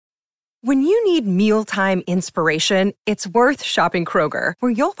When you need mealtime inspiration, it's worth shopping Kroger,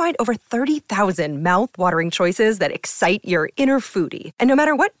 where you'll find over 30,000 mouth-watering choices that excite your inner foodie. And no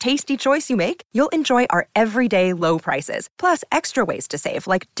matter what tasty choice you make, you'll enjoy our everyday low prices, plus extra ways to save,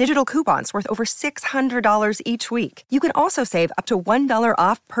 like digital coupons worth over $600 each week. You can also save up to $1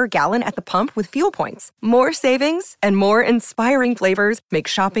 off per gallon at the pump with fuel points. More savings and more inspiring flavors make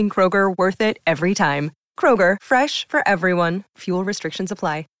shopping Kroger worth it every time. Kroger, fresh for everyone. Fuel restrictions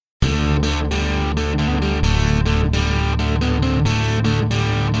apply.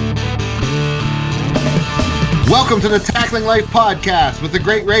 Welcome to the Tackling Life podcast with the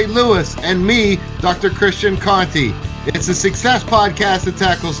great Ray Lewis and me, Dr. Christian Conti. It's a success podcast that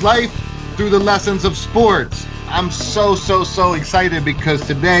tackles life through the lessons of sports. I'm so excited because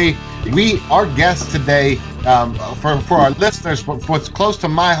today, our guest today, for our listeners, for what's close to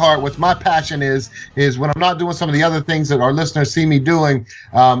my heart, what my passion is when I'm not doing some of the other things that our listeners see me doing,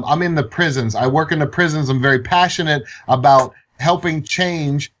 I'm in the prisons. I work in the prisons. I'm very passionate about helping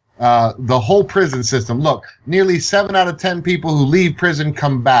change the whole prison system. Look, nearly 7 out of 10 people who leave prison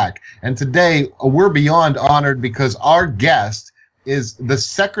come back. And today we're beyond honored because our guest is the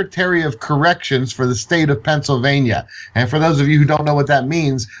Secretary of Corrections for the state of Pennsylvania. And for those of you who don't know what that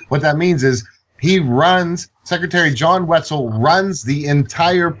means is Secretary John Wetzel runs the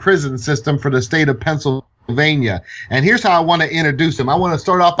entire prison system for the state of Pennsylvania. And here's how I want to introduce him. I want to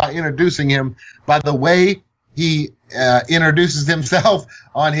start off by introducing him by the way he introduces himself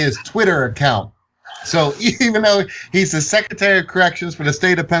on his Twitter account. So even though he's the Secretary of Corrections for the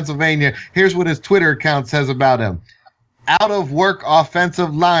state of Pennsylvania, here's what his Twitter account says about him. Out of work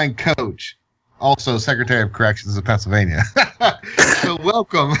offensive line coach. Also Secretary of Corrections of Pennsylvania. So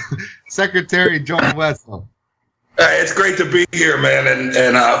welcome, Secretary John Wetzel. It's great to be here, man.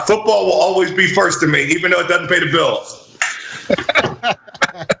 And football will always be first to me, even though it doesn't pay the bills.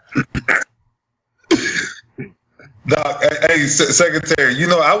 Doc, hey, Secretary,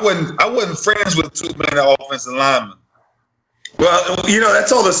 I wasn't friends with too many offensive linemen. Well,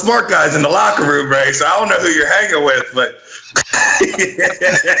 that's all the smart guys in the locker room, Ray. So I don't know who you're hanging with, but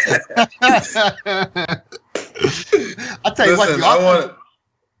I'll tell you what.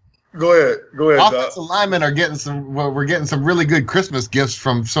 Go ahead. Offensive linemen are getting we're getting some really good Christmas gifts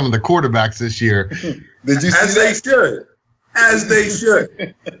from some of the quarterbacks this year. Did you see that? As they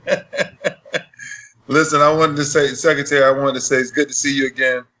should. Listen, Secretary, I wanted to say it's good to see you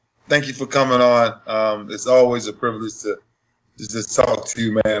again. Thank you for coming on. It's always a privilege to just talk to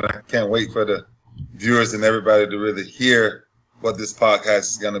you, man. I can't wait for the viewers and everybody to really hear what this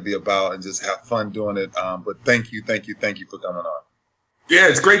podcast is going to be about and just have fun doing it. But thank you for coming on. Yeah,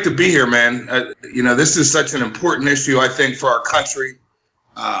 it's great to be here, man. This is such an important issue, I think, for our country.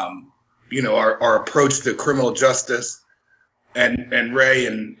 Our approach to criminal justice. And Ray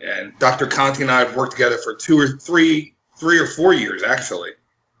and Dr. Conti and I have worked together for 3 or 4 years, actually,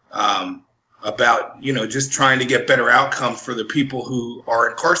 about, just trying to get better outcomes for the people who are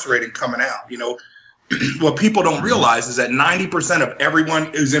incarcerated and coming out. What people don't realize is that 90% of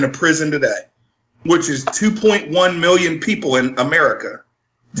everyone who's in a prison today, which is 2.1 million people in America,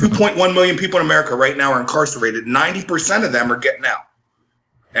 2.1 million people in America right now are incarcerated. 90% of them are getting out.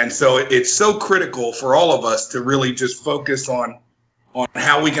 And so it's so critical for all of us to really just focus on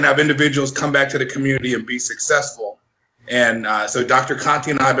how we can have individuals come back to the community and be successful. And so Dr.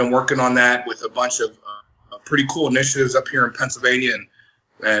 Conti and I have been working on that with a bunch of pretty cool initiatives up here in Pennsylvania.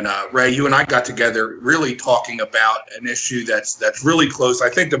 And Ray, you and I got together really talking about an issue that's really close, I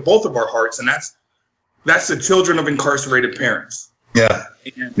think, to both of our hearts, and that's the children of incarcerated parents. Yeah.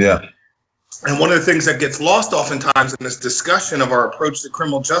 And one of the things that gets lost oftentimes in this discussion of our approach to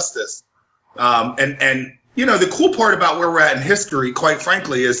criminal justice, the cool part about where we're at in history, quite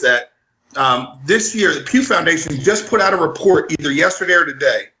frankly, is that this year, the Pew Foundation just put out a report either yesterday or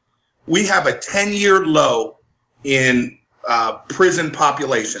today. We have a 10-year low in prison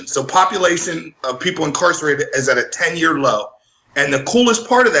population. So population of people incarcerated is at a 10-year low. And the coolest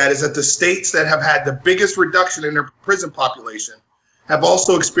part of that is that the states that have had the biggest reduction in their prison population have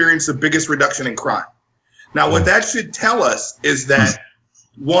also experienced the biggest reduction in crime. Now, what that should tell us is that,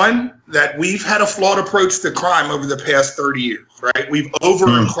 one, that we've had a flawed approach to crime over the past 30 years, right? We've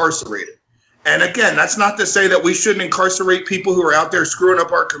over-incarcerated. And again, that's not to say that we shouldn't incarcerate people who are out there screwing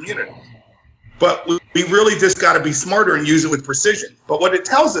up our community. But we really just got to be smarter and use it with precision. But what it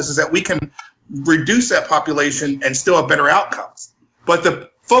tells us is that we can reduce that population and still have better outcomes. But the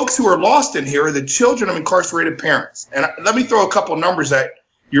folks who are lost in here are the children of incarcerated parents. And let me throw a couple numbers at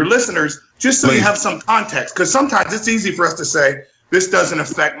your listeners just so you have some context, because sometimes it's easy for us to say, this doesn't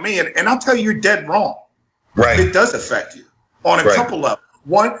affect me. And I'll tell you, you're dead wrong. Right. It does affect you on a couple levels.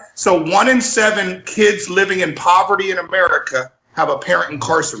 1 in 7 kids living in poverty in America have a parent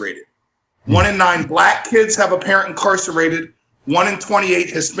incarcerated. 1 in 9 black kids have a parent incarcerated. 1 in 28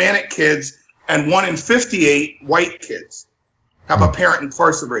 Hispanic kids, and 1 in 58 white kids have a parent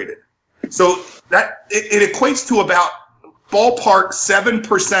incarcerated. So that it equates to about ballpark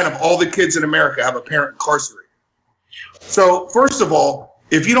 7% of all the kids in America have a parent incarcerated. So first of all,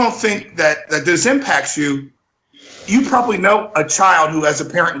 if you don't think that this impacts you, you probably know a child who has a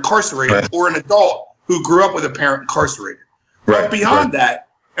parent incarcerated, right, or an adult who grew up with a parent incarcerated. Right. But beyond that,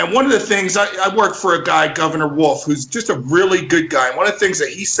 and one of the things, I work for a guy, Governor Wolf, who's just a really good guy. And one of the things that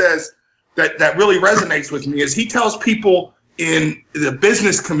he says that really resonates with me is he tells people in the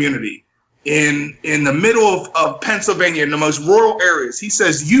business community, in the middle of Pennsylvania, in the most rural areas, he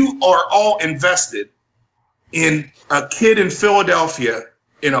says, you are all invested in a kid in Philadelphia,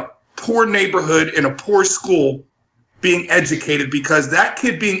 in a poor neighborhood, in a poor school, being educated, because that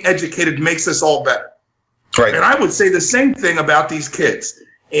kid being educated makes us all better. Right. And I would say the same thing about these kids.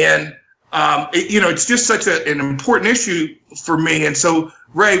 And, it's just such an important issue for me. And so,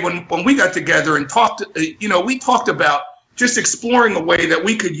 Ray, when we got together and talked, we talked about just exploring a way that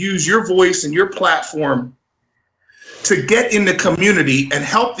we could use your voice and your platform to get in the community and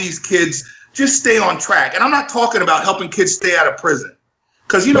help these kids just stay on track. And I'm not talking about helping kids stay out of prison,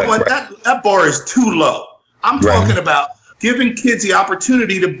 because that bar is too low. I'm talking about giving kids the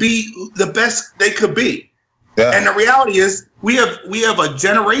opportunity to be the best they could be. Yeah. And the reality is we have a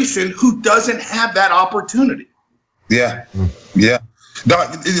generation who doesn't have that opportunity. Yeah. Yeah.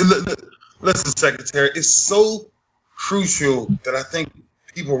 Doc, listen, Secretary, it's so crucial that I think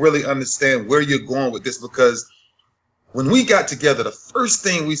people really understand where you're going with this, because when we got together, the first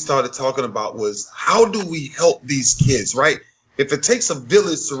thing we started talking about was how do we help these kids, right? If it takes a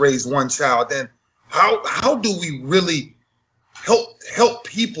village to raise one child, then how do we really help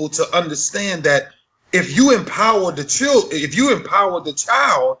people to understand that if you empower the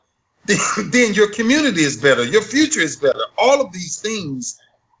child, then your community is better, your future is better. All of these things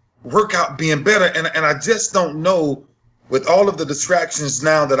work out being better. And I just don't know, with all of the distractions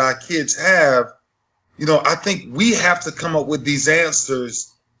now that our kids have, I think we have to come up with these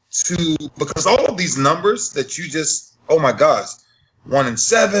answers because all of these numbers that you just, oh my gosh, 1 in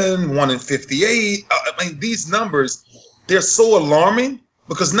 7, 1 in 58. I mean, these numbers, they're so alarming,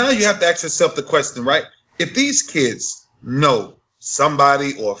 because now you have to ask yourself the question, right? If these kids know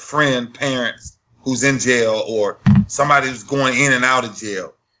somebody or a friend, parents who's in jail, or somebody who's going in and out of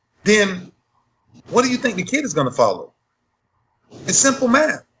jail, then what do you think the kid is going to follow? It's simple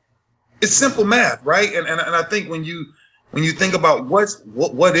math. It's simple math, right? And I think when you think about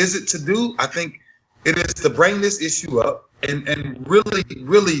what is it to do, I think it is to bring this issue up and really,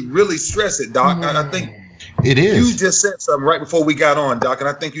 really, really stress it, Doc. I think it is. You just said something right before we got on, Doc, and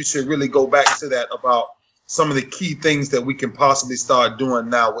I think you should really go back to that about some of the key things that we can possibly start doing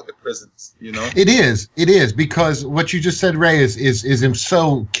now with the prisons. It is because what you just said, Ray, is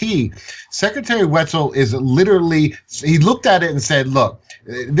so key. Secretary Wetzel is literally, he looked at it and said, look,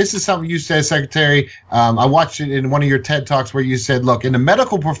 this is something you said, Secretary. I watched it in one of your TED Talks where you said, look, in the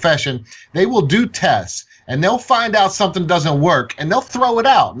medical profession, they will do tests and they'll find out something doesn't work and they'll throw it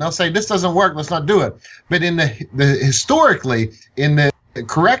out and they'll say, this doesn't work, let's not do it. But in the historically, in the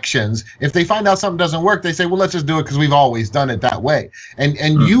corrections, if they find out something doesn't work, they say, well, let's just do it because we've always done it that way. And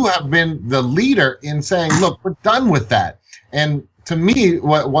you have been the leader in saying, look, we're done with that. And to me,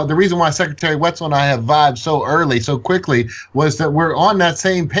 what the reason why Secretary Wetzel and I have vibed so early, so quickly, was that we're on that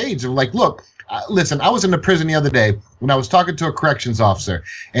same page of like, look, listen, I was in the prison the other day when I was talking to a corrections officer,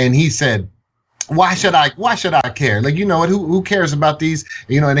 and he said, why should I care? Like, who cares about these?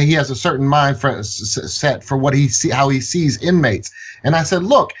 And he has a certain mind set for how he sees inmates. And I said,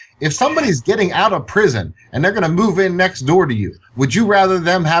 look, if somebody's getting out of prison and they're going to move in next door to you, would you rather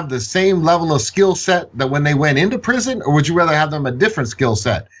them have the same level of skill set that when they went into prison, or would you rather have them a different skill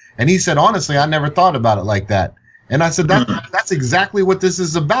set? And he said, honestly, I never thought about it like that. And I said, that's exactly what this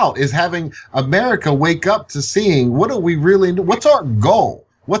is about, is having America wake up to seeing what are we really, what's our goal?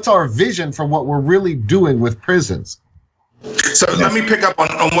 What's our vision for what we're really doing with prisons? So let me pick up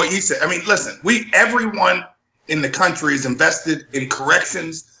on what you said. I mean, listen, everyone in the country is invested in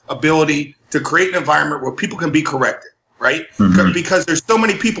corrections ability to create an environment where people can be corrected, right? Mm-hmm. Because there's so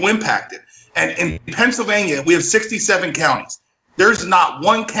many people impacted. And in Pennsylvania, we have 67 counties. There's not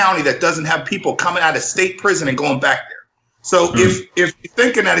one county that doesn't have people coming out of state prison and going back there. So if you're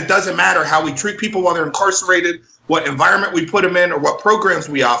thinking that it doesn't matter how we treat people while they're incarcerated, what environment we put them in, or what programs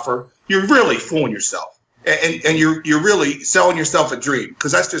we offer, you're really fooling yourself. And you're really selling yourself a dream,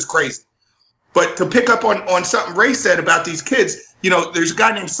 because that's just crazy. But to pick up on something Ray said about these kids, there's a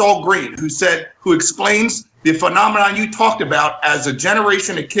guy named Saul Green who explains the phenomenon you talked about as a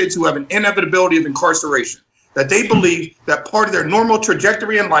generation of kids who have an inevitability of incarceration, that they believe that part of their normal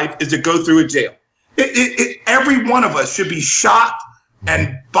trajectory in life is to go through a jail. Every one of us should be shocked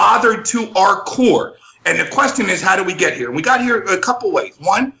and bothered to our core. And the question is, how do we get here? And we got here a couple ways.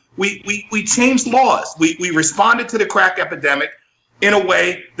 One, we changed laws. We responded to the crack epidemic in a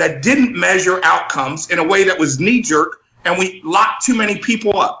way that didn't measure outcomes, in a way that was knee-jerk, and we locked too many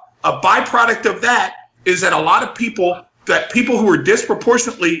people up. A byproduct of that is that a lot of people who were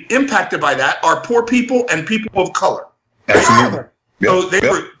disproportionately impacted by that are poor people and people of color. Absolutely. So they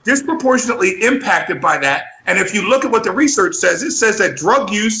were disproportionately impacted by that. And if you look at what the research says, it says that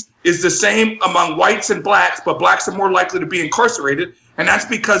drug use is the same among whites and blacks, but blacks are more likely to be incarcerated. And that's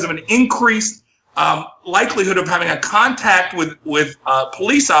because of an increased likelihood of having a contact with a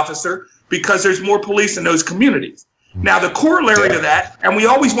police officer, because there's more police in those communities. Now, the corollary to that, and we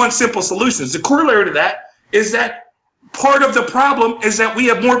always want simple solutions, the corollary to that is that part of the problem is that we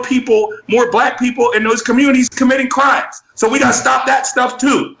have more black people in those communities committing crimes. So we got to stop that stuff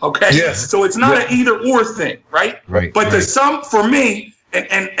too, okay? Yes. So it's not an either or thing, right? Right. But there's some, for me, and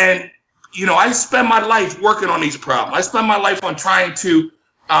I spend my life working on these problems. I spend my life on trying to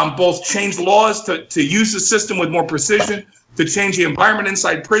both change laws to use the system with more precision, to change the environment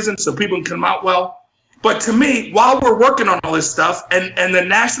inside prison so people can come out well. But to me, while we're working on all this stuff, and the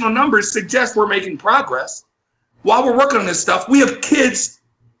national numbers suggest we're making progress, while we're working on this stuff, we have kids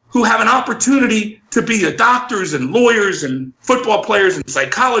who have an opportunity to be doctors and lawyers and football players and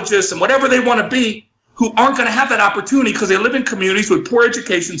psychologists and whatever they want to be, who aren't going to have that opportunity because they live in communities with poor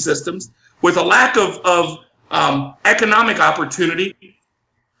education systems, with a lack of economic opportunity,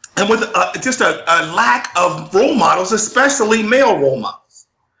 and with just a lack of role models, especially male role models.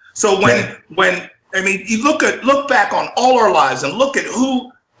 So when you look back on all our lives and look at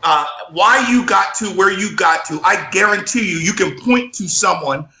why you got to where you got to, I guarantee you can point to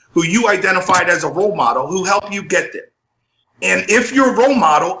someone who you identified as a role model who helped you get there. And if your role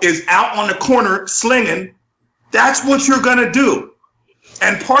model is out on the corner slinging, that's what you're going to do.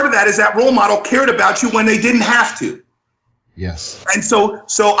 And part of that is that role model cared about you when they didn't have to. Yes. And so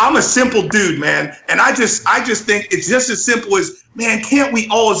I'm a simple dude, man. And I just think it's just as simple as, man, can't we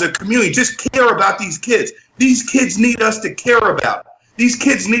all as a community just care about these kids? These kids need us to care about. These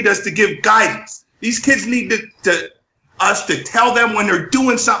kids need us to give guidance. These kids need us to tell them when they're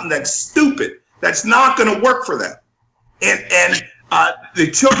doing something that's stupid, that's not going to work for them. And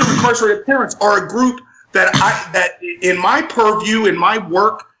the children of incarcerated parents are a group that in my purview, in my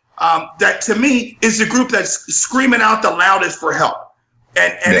work, that to me is the group that's screaming out the loudest for help.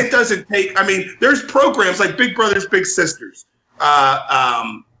 And it doesn't take, there's programs like Big Brothers, Big Sisters,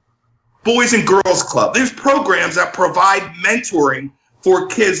 Boys and Girls Club. There's programs that provide mentoring for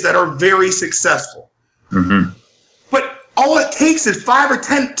kids that are very successful. Mm-hmm. But all it takes is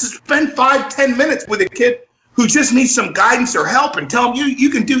 5-10 minutes with a kid who just needs some guidance or help, and tell them you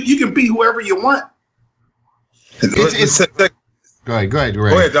can be whoever you want. Go ahead,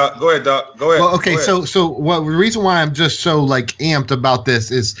 Ray. Go ahead, Doc. Go ahead. Well, okay, so the reason why I'm just so amped about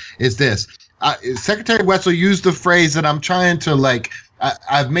this is this. Secretary Wetzel used the phrase that I'm trying to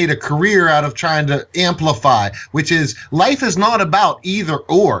I've made a career out of trying to amplify, which is life is not about either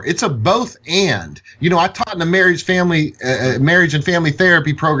or. It's a both and. I taught in a marriage and family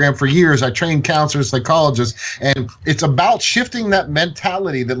therapy program for years. I trained counselors, psychologists, and it's about shifting that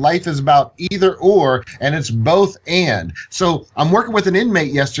mentality that life is about either or, and it's both and. So I'm working with an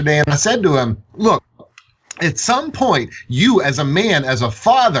inmate yesterday, and I said to him, look, at some point, you as a man, as a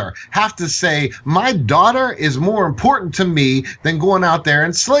father, have to say, my daughter is more important to me than going out there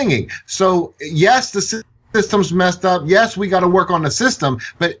and slinging. So, yes, the system's messed up. Yes, we got to work on the system.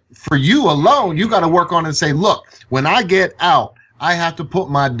 But for you alone, you got to work on it and say, look, when I get out, I have to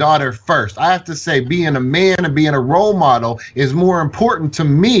put my daughter first. I have to say being a man and being a role model is more important to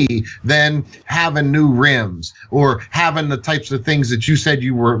me than having new rims or having the types of things that you said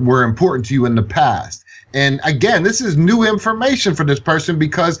you were important to you in the past. And again, this is new information for this person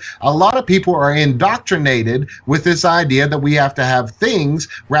because a lot of people are indoctrinated with this idea that we have to have things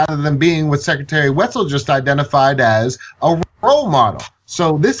rather than being what Secretary Wetzel just identified as a role model.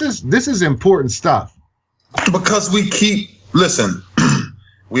 So this is important stuff. Because listen,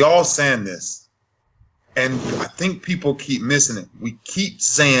 we all saying this, and I think people keep missing it. We keep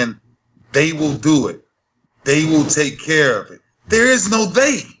saying they will do it. They will take care of it. There is no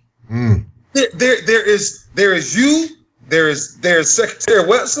they. There is you. There's Secretary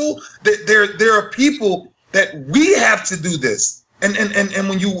Wetzel. There are people that we have to do this. And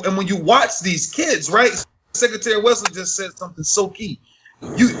when you watch these kids, right? Secretary Wesley just said something so key.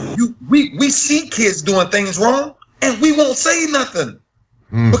 We see kids doing things wrong, and we won't say nothing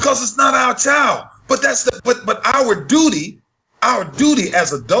because it's not our child. But but our duty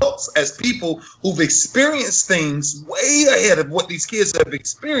as adults, as people who've experienced things way ahead of what these kids have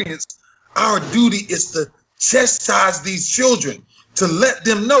experienced, our duty is to chastise these children, to let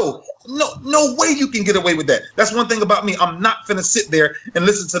them know, no way you can get away with that. That's one thing about me. I'm not finna sit there and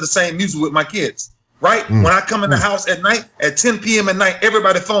listen to the same music with my kids, right? When I come in the house at night, at 10 p.m. at night,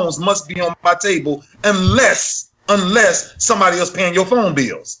 everybody's phones must be on my table unless somebody else paying your phone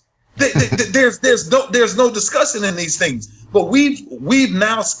bills. There's no discussion in these things. But we've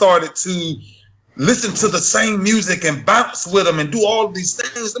now started to listen to the same music and bounce with them and do all of these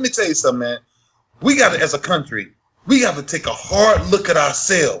things. Let me tell you something, man. We got to, as a country, we have to take a hard look at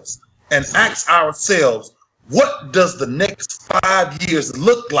ourselves and ask ourselves, what does the next 5 years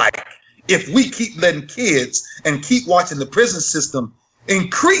look like if we keep letting kids and keep watching the prison system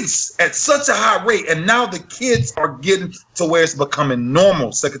increase at such a high rate? And now the kids are getting to where it's becoming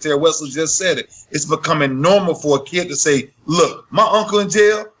normal. Secretary Wesley just said it. It's becoming normal for a kid to say, look, my uncle in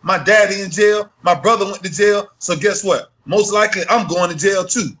jail, my daddy in jail, my brother went to jail. So guess what? Most likely I'm going to jail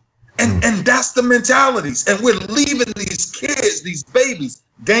too. And that's the mentalities. And we're leaving these kids, these babies.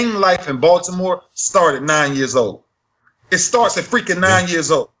 Gang life in Baltimore started 9 years old. It starts at freaking 9 years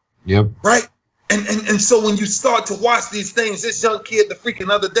old. Yep. Right? And so when you start to watch these things, this young kid the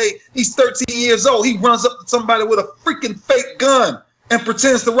freaking other day, he's 13 years old. He runs up to somebody with a freaking fake gun and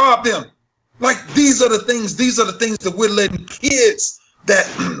pretends to rob them. Like, these are the things that we're letting kids that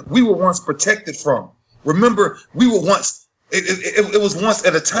we were once protected from. Remember, we were once, it was once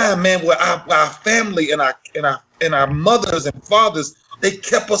at a time, man, where our family and our mothers and fathers, they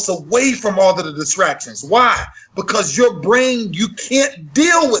kept us away from all of the distractions. Why? Because your brain, you can't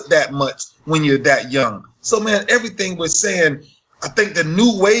deal with that much when you're that young. So, man, everything we're saying, I think the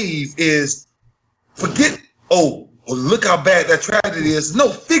new wave is forget, look how bad that tragedy is. No,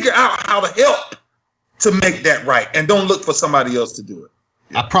 figure out how to help to make that right, and don't look for somebody else to do it.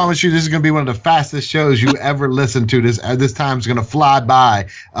 I promise you, this is going to be one of the fastest shows you ever listen to. This time's going to fly by.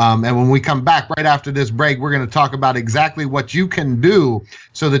 And when we come back right after this break, we're going to talk about exactly what you can do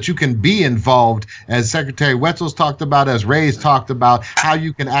so that you can be involved, as Secretary Wetzel's talked about, as Ray's talked about, how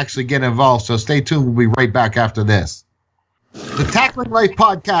you can actually get involved. So stay tuned. We'll be right back after this. The Tackling Life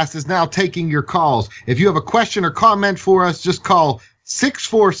podcast is now taking your calls. If you have a question or comment for us, just call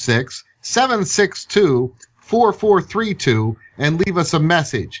 646-762-4432 and leave us a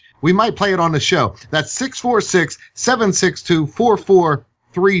message. We might play it on the show. That's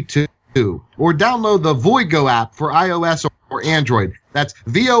 646-762-4432. Or download the Voigo app for iOS or Android. That's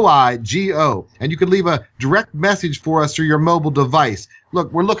VOIGO. And you can leave a direct message for us through your mobile device.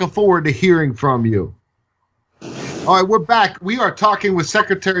 Look, we're looking forward to hearing from you. All right, we're back. We are talking with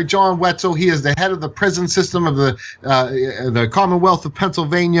Secretary John Wetzel. He is the head of the prison system of the Commonwealth of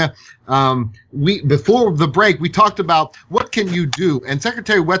Pennsylvania. Before the break, we talked about what can you do, and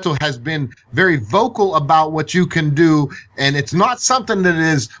Secretary Wetzel has been very vocal about what you can do, and it's not something that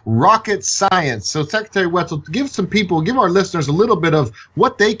is rocket science. So, Secretary Wetzel, give our listeners a little bit of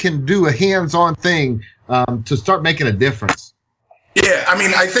what they can do, a hands-on thing to start making a difference. Yeah, I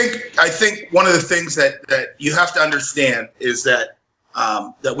mean, I think one of the things that you have to understand is that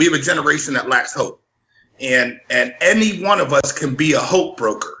that we have a generation that lacks hope, and any one of us can be a hope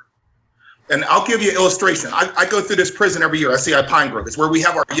broker. And I'll give you an illustration. I go through this prison every year. I see Pine Grove. It's where we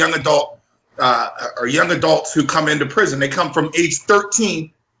have our young adults who come into prison. They come from age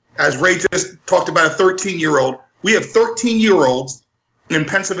 13, as Ray just talked about, a 13-year-old. We have 13-year-olds in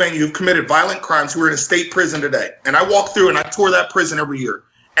Pennsylvania who've committed violent crimes who are in a state prison today. And I walk through and I tour that prison every year.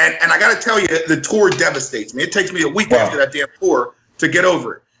 And I got to tell you, the tour devastates me. It takes me a week after that damn tour to get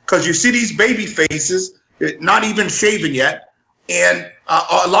over it. Because you see these baby faces, not even shaven yet, and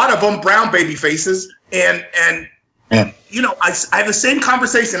a lot of them brown baby faces. And you know, I have the same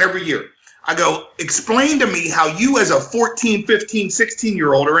conversation every year. I go, explain to me how you as a 14, 15,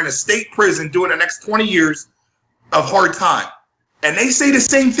 16-year-old are in a state prison doing the next 20 years of hard time. And they say the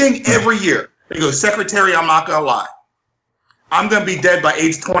same thing every year. They go, Secretary, I'm not going to lie. I'm going to be dead by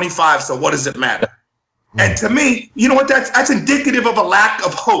age 25, so what does it matter? And to me, you know what, that's indicative of a lack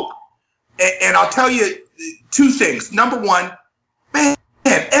of hope. And I'll tell you two things. Number one, man,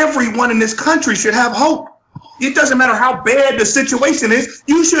 everyone in this country should have hope. It doesn't matter how bad the situation is.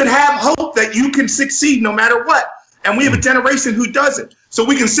 You should have hope that you can succeed no matter what. And we have a generation who doesn't. So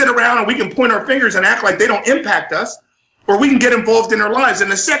we can sit around and we can point our fingers and act like they don't impact us, or we can get involved in their lives.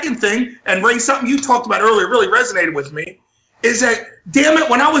 And the second thing, and Ray, something you talked about earlier really resonated with me, is that, damn it,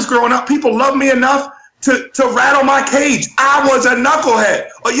 when I was growing up, people loved me enough to rattle my cage. I was a knucklehead.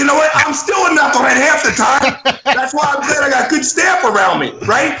 Well, you know what? I'm still a knucklehead half the time. That's why I'm glad I got good staff around me,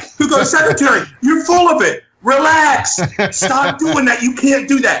 right? Who goes, secretary, you're full of it. Relax. Stop doing that. You can't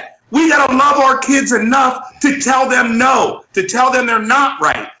do that. We got to love our kids enough to tell them no, to tell them they're not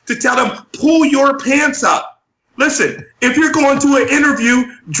right, to tell them pull your pants up. Listen, if you're going to an interview,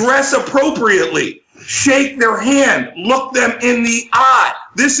 dress appropriately. Shake their hand. Look them in the eye.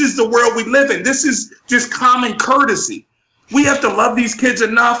 This is the world we live in. This is just common courtesy. We have to love these kids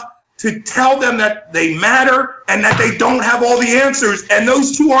enough to tell them that they matter and that they don't have all the answers. And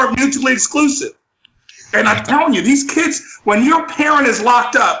those two aren't mutually exclusive. And I'm telling you, these kids, when your parent is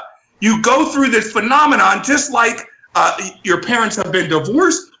locked up, you go through this phenomenon just like your parents have been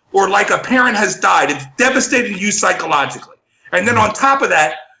divorced or like a parent has died. It's devastating to you psychologically. And then on top of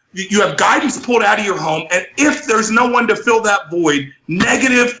that, you have guidance pulled out of your home. And if there's no one to fill that void,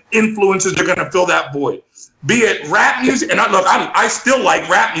 negative influences are going to fill that void. Be it rap music. And I still like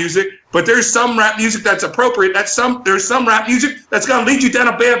rap music, but there's some rap music that's appropriate. There's some rap music that's going to lead you down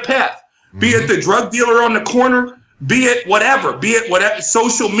a bad path. Be it the drug dealer on the corner, be it whatever,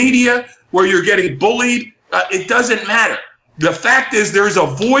 social media where you're getting bullied. It doesn't matter. The fact is there's a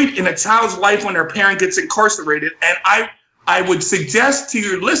void in a child's life when their parent gets incarcerated. And I would suggest to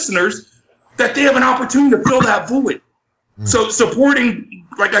your listeners that they have an opportunity to fill that void. So supporting,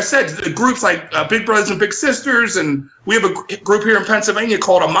 like I said, the groups like Big Brothers and Big Sisters, and we have a group here in Pennsylvania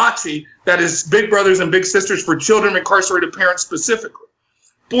called AMACHI that is Big Brothers and Big Sisters for children of incarcerated parents specifically.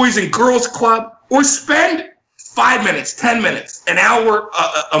 Boys and Girls Club, or spend 5 minutes, 10 minutes, an hour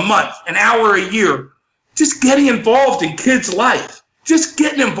a month, an hour a year, just getting involved in kids' life, just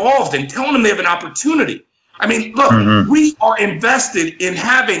getting involved and telling them they have an opportunity. I mean, look, we are invested in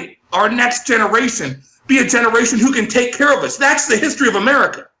having our next generation be a generation who can take care of us. That's the history of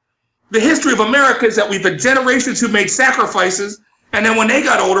America. The history of America is that we've had generations who made sacrifices, and then when they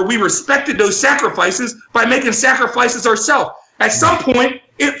got older, we respected those sacrifices by making sacrifices ourselves. At some point,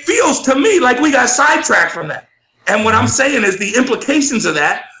 it feels to me like we got sidetracked from that. And what I'm saying is the implications of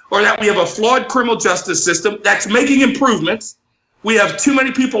that are that we have a flawed criminal justice system that's making improvements. We have too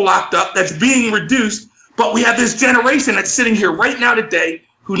many people locked up that's being reduced. But we have this generation that's sitting here right now today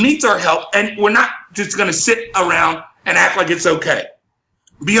who needs our help, and we're not just going to sit around and act like it's okay.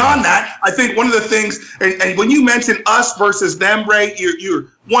 Beyond that, I think one of the things, and when you mention us versus them, Ray, you're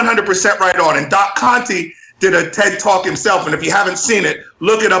 100% right on. And Doc Conte did a TED Talk himself, and if you haven't seen it,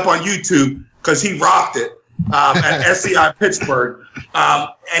 look it up on YouTube because he rocked it at SCI Pittsburgh.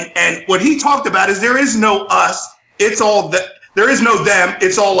 And what he talked about is there is no us, it's all there is no them,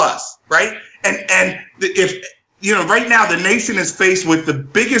 it's all us, right? And if, you know, right now the nation is faced with the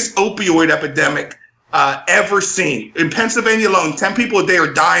biggest opioid epidemic ever seen. In Pennsylvania alone, 10 people a day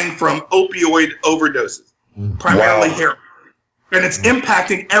are dying from opioid overdoses, primarily heroin. And it's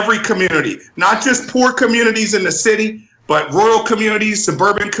impacting every community, not just poor communities in the city, but rural communities,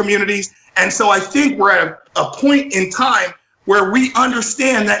 suburban communities. And so I think we're at a point in time where we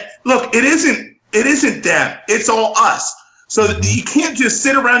understand that, look, it isn't them, it's all us. So that you can't just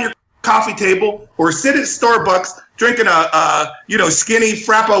sit around your coffee table or sit at Starbucks drinking a skinny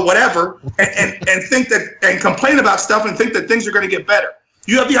Frappo whatever and think that and complain about stuff and think that things are going to get better.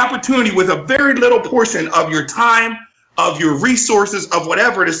 You have the opportunity with a very little portion of your time, of your resources, of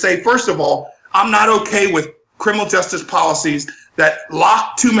whatever, to say, first of all, I'm not okay with criminal justice policies that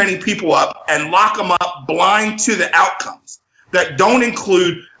lock too many people up and lock them up blind to the outcomes that don't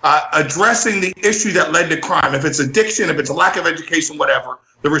include addressing the issue that led to crime. If it's addiction, if it's a lack of education, whatever,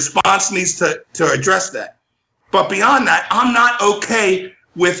 the response needs to address that. But beyond that, I'm not okay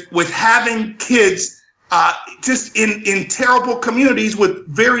with having kids just in terrible communities with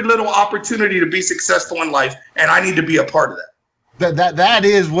very little opportunity to be successful in life, and I need to be a part of that. That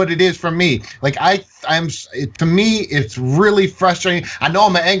is what it is for me. Like to me, it's really frustrating. I know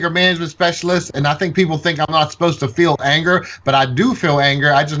I'm an anger management specialist, and I think people think I'm not supposed to feel anger, but I do feel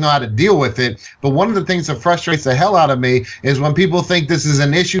anger. I just know how to deal with it. But one of the things that frustrates the hell out of me is when people think this is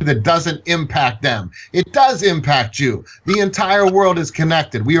an issue that doesn't impact them. It does impact you. The entire world is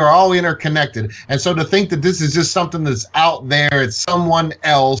connected. We are all interconnected. And so to think that this is just something that's out there, it's someone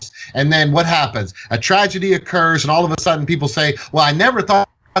else, and then what happens? A tragedy occurs, and all of a sudden people say, well, I never thought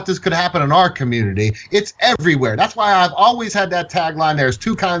this could happen in our community. It's everywhere. That's why I've always had that tagline. There's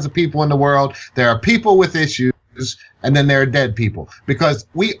two kinds of people in the world. There are people with issues, and then there are dead people, because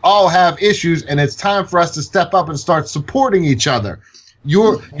we all have issues, and it's time for us to step up and start supporting each other.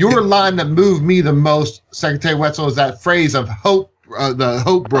 Your line that moved me the most, Secretary Wetzel, is that phrase of hope the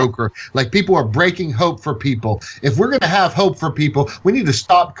hope broker. Like, people are breaking hope for people. If we're going to have hope for people, we need to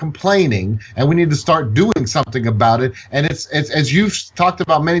stop complaining and we need to start doing something about it. And it's as you've talked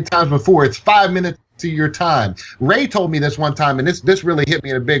about many times before, it's 5 minutes to your time. Ray told me this one time, and this really hit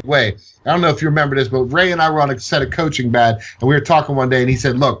me in a big way. I don't know if you remember this, but Ray and I were on a set of Coaching Bad, and we were talking one day, and he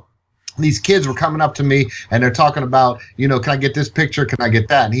said, look, these kids were coming up to me and they're talking about, can I get this picture? Can I get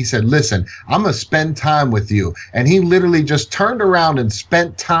that? And he said, listen, I'm going to spend time with you. And he literally just turned around and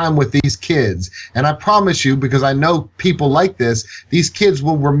spent time with these kids. And I promise you, because I know people like this, these kids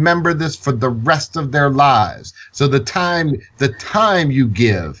will remember this for the rest of their lives. So the time you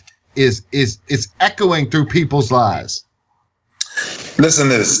give is echoing through people's lives. Listen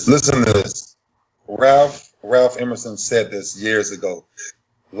to this. Ralph Emerson said this years ago.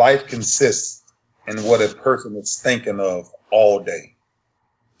 Life consists in what a person is thinking of all day.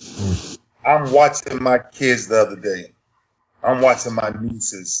 I'm watching my kids the other day. I'm watching my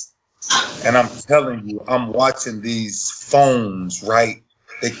nieces. And I'm telling you, I'm watching these phones, right?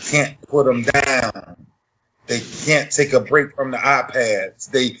 They can't put them down. They can't take a break from the iPads.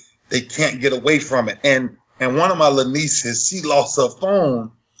 They can't get away from it. And one of my little nieces, she lost her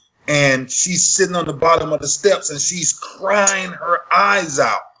phone. And she's sitting on the bottom of the steps and she's crying her eyes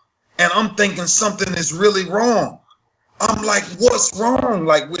out. And I'm thinking something is really wrong. I'm like, what's wrong?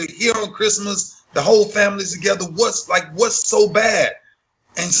 Like, we're here on Christmas, the whole family's together. What's so bad?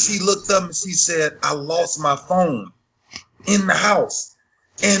 And she looked up and she said, I lost my phone in the house.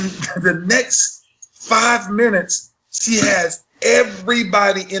 And the next 5 minutes, she has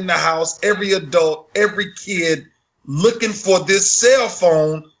everybody in the house, every adult, every kid looking for this cell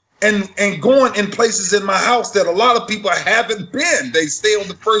phone and going in places in my house that a lot of people haven't been. They stay on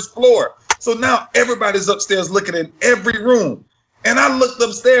the first floor. So now everybody's upstairs looking in every room. And I looked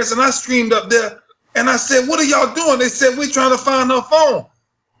upstairs and I streamed up there and I said, what are y'all doing? They said, we're trying to find her phone.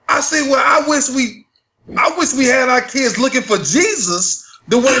 I said, well, I wish we had our kids looking for Jesus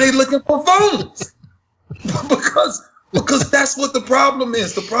the way they looking for phones. because that's what the problem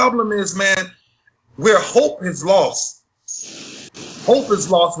is. The problem is, man, where hope is lost. Hope is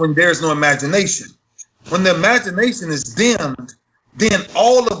lost when there's no imagination. When the imagination is dimmed, then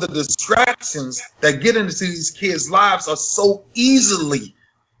all of the distractions that get into these kids' lives are so easily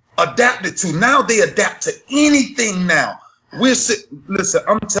adapted to. Now they adapt to anything now. Listen,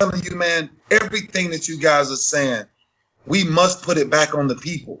 I'm telling you, man, everything that you guys are saying, we must put it back on the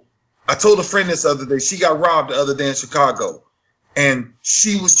people. I told a friend this other day, she got robbed the other day in Chicago, and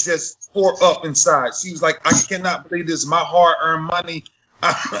she was just tore up inside. She was like, I cannot believe this. My hard-earned money.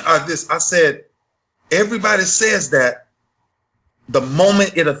 I said, everybody says that the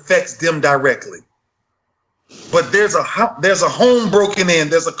moment it affects them directly. But there's a home broken in.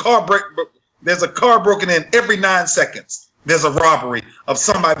 There's a car broken in every 9 seconds. There's a robbery of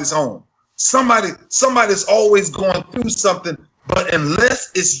somebody's home. Somebody's always going through something. But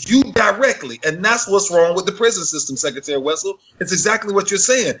unless it's you directly, and that's what's wrong with the prison system, Secretary Wessel. It's exactly what you're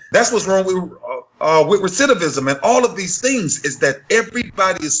saying. That's what's wrong with recidivism and all of these things, is that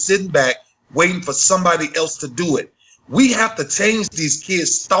everybody is sitting back waiting for somebody else to do it. We have to change these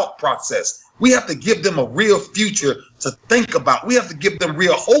kids' thought process. We have to give them a real future to think about. We have to give them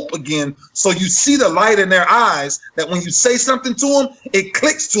real hope again, so you see the light in their eyes, that when you say something to them, it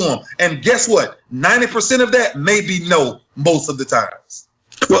clicks to them. And guess what? 90% of that may be no most of the times.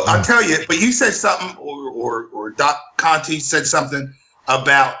 Well, I'll tell you, but you said something, or Doc Conti said something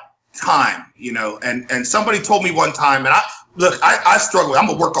about time, and somebody told me one time, and I struggle. I'm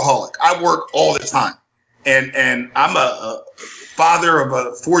a workaholic. I work all the time. And I'm a father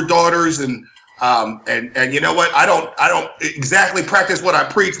of 4 daughters, and you know what? I don't exactly practice what I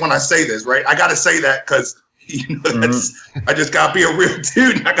preach when I say this, right? I got to say that because I just got to be a real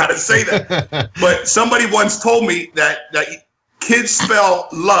dude. And I got to say that. But somebody once told me that kids spell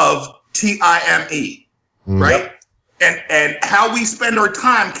love T-I-M-E, right? And how we spend our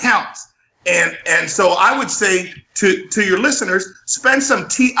time counts. And so I would say to your listeners, spend some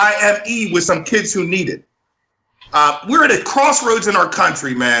TIME with some kids who need it. We're at a crossroads in our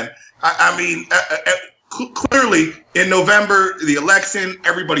country, man. I mean, clearly in November, the election,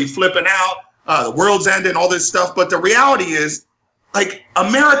 everybody flipping out, the world's ending, all this stuff. But the reality is, like,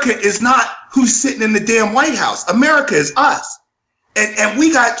 America is not who's sitting in the damn White House. America is us. And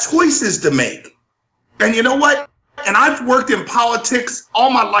we got choices to make. And you know what? And I've worked in politics all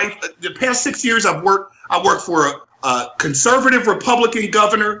my life. The past 6 years, I worked for a conservative Republican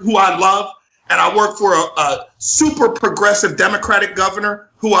governor who I love. And I work for a super progressive Democratic governor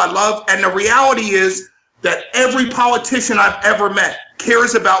who I love. And the reality is that every politician I've ever met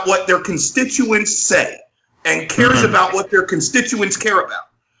cares about what their constituents say. and cares about what their constituents care about.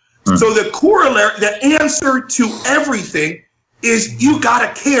 So the corollary, the answer to everything is you got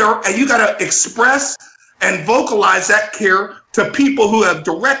to care, and you got to express and vocalize that care to people who have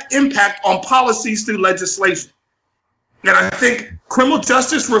direct impact on policies through legislation. And I think criminal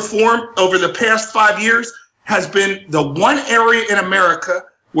justice reform over the past 5 years has been the one area in America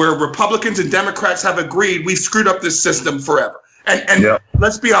where Republicans and Democrats have agreed we've screwed up this system forever. And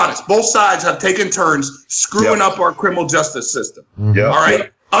let's be honest, both sides have taken turns screwing up our criminal justice system. All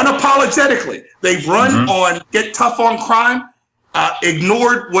right? Unapologetically. They've run on get tough on crime,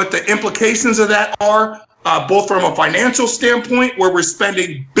 ignored what the implications of that are, both from a financial standpoint, where we're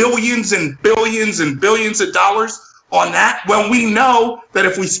spending billions and billions and billions of dollars on that, when we know that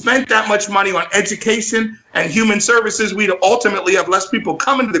if we spent that much money on education and human services, we'd ultimately have less people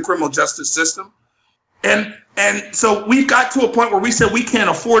come into the criminal justice system. And so we've got to a point where we said we can't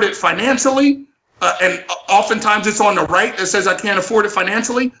afford it financially. And oftentimes it's on the right that says I can't afford it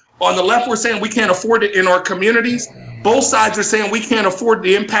financially. On the left, we're saying we can't afford it in our communities. Both sides are saying we can't afford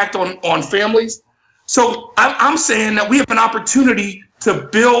the impact on families. So I'm saying that we have an opportunity to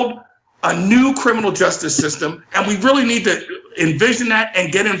build a new criminal justice system, and we really need to envision that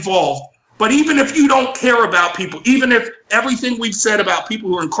and get involved. But even if you don't care about people, even if everything we've said about people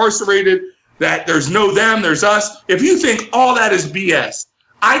who are incarcerated, that there's no them, there's us, if you think all that is BS,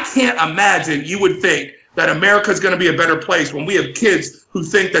 I can't imagine you would think that America is going to be a better place when we have kids who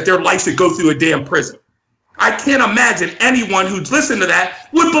think that their life should go through a damn prison. I can't imagine anyone who's listened to that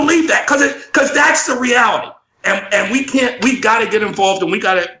would believe that, because that's the reality. And we got to get involved, and we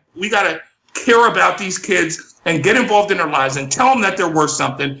got to care about these kids and get involved in their lives and tell them that they're worth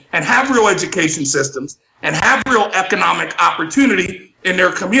something and have real education systems and have real economic opportunity in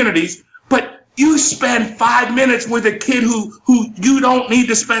their communities. But you spend 5 minutes with a kid who you don't need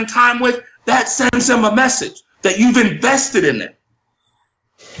to spend time with, that sends them a message that you've invested in them.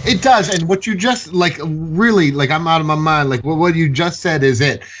 It does. And what you just really I'm out of my mind. What you just said is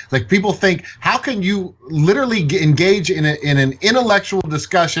it. People think, how can you literally engage in an intellectual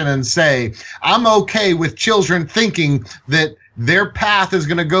discussion and say, I'm okay with children thinking that their path is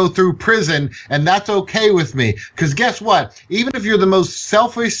going to go through prison, and that's okay with me? Because guess what? Even if you're the most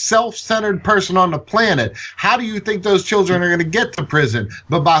selfish, self-centered person on the planet, how do you think those children are going to get to prison?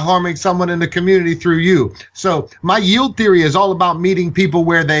 But by harming someone in the community through you. So my yield theory is all about meeting people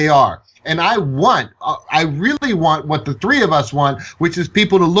where they are. And I really want what the three of us want, which is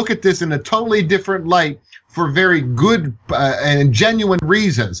people to look at this in a totally different light for very good and genuine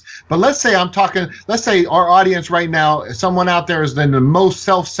reasons. But let's say our audience right now, someone out there is in the most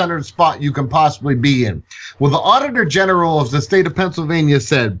self-centered spot you can possibly be in. Well, the Auditor General of the state of Pennsylvania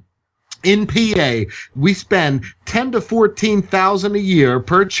said, in PA, we spend $10,000 to $14,000 a year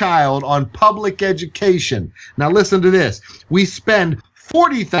per child on public education. Now listen to this. We spend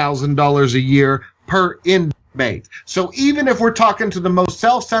 $40,000 a year per inmate. So even if we're talking to the most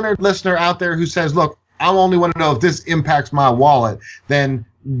self-centered listener out there who says, look, I only want to know if this impacts my wallet, then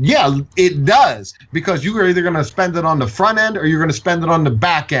yeah, it does, because you are either going to spend it on the front end or you're going to spend it on the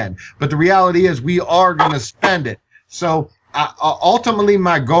back end. But the reality is we are going to spend it. So ultimately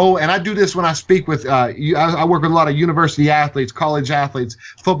my goal, and I do this when I speak with, I work with a lot of university athletes, college athletes,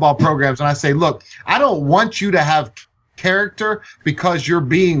 football programs, and I say, look, I don't want you to have character because you're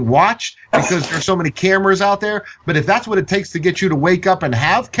being watched, because there's so many cameras out there. But if that's what it takes to get you to wake up and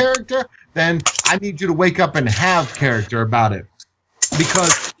have character, then I need you to wake up and have character about it.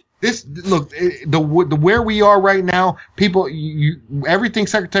 Because where we are right now, people, everything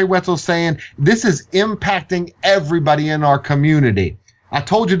Secretary Wetzel's saying, this is impacting everybody in our community. I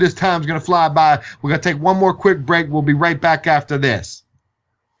told you this time's going to fly by. We're going to take one more quick break. We'll be right back after this.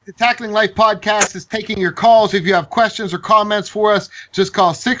 The Tackling Life podcast is taking your calls. If you have questions or comments for us, just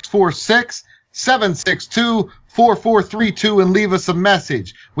call 646-762-4432 and leave us a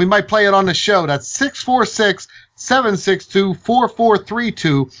message. We might play it on the show. That's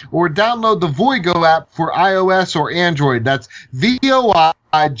 646-762-4432, or download the Voigo app for iOS or Android. That's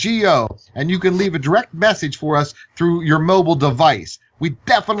VOIGO, and you can leave a direct message for us through your mobile device. We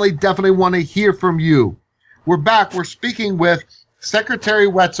definitely want to hear from you. We're back. We're speaking with Secretary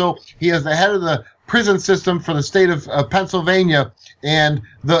Wetzel. He is the head of the prison system for the state of Pennsylvania. And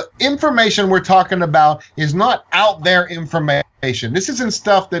the information we're talking about is not out there information. This isn't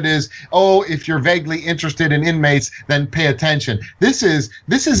stuff that is, if you're vaguely interested in inmates, then pay attention. This is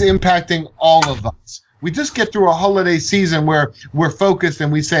impacting all of us. We just get through a holiday season where we're focused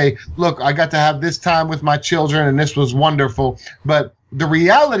and we say, look, I got to have this time with my children and this was wonderful. But the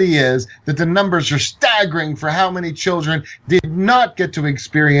reality is that the numbers are staggering for how many children did not get to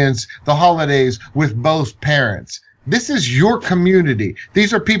experience the holidays with both parents. This is your community.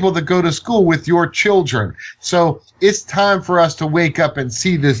 These are people that go to school with your children. So it's time for us to wake up and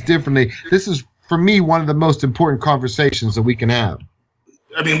see this differently. This is, for me, one of the most important conversations that we can have.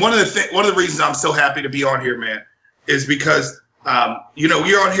 I mean, one of the reasons I'm so happy to be on here, man, is because you're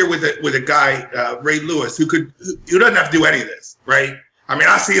on here with a guy, Ray Lewis, who doesn't have to do any of this, right? I mean,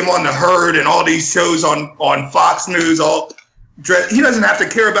 I see him on The Herd and all these shows on Fox News. He doesn't have to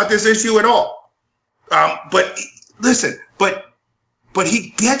care about this issue at all. But listen, but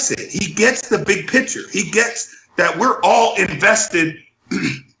he gets it. He gets the big picture. He gets that we're all invested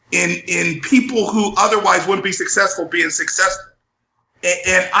in people who otherwise wouldn't be successful being successful.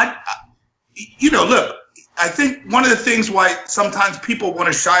 And look, I think one of the things why sometimes people want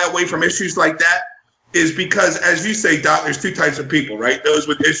to shy away from issues like that is because, as you say, Doc, there's two types of people, right? Those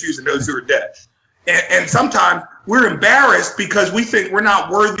with issues and those who are dead. And sometimes we're embarrassed because we think we're not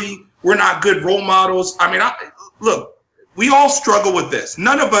worthy, we're not good role models. I mean, look, we all struggle with this.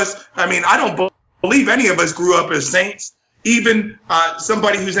 None of us, I don't believe any of us grew up as saints. Even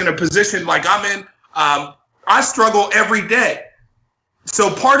somebody who's in a position like I'm in, I struggle every day.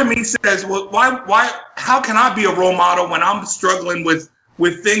 So part of me says, well, why, how can I be a role model when I'm struggling with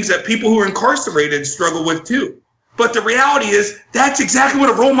things that people who are incarcerated struggle with too? But the reality is that's exactly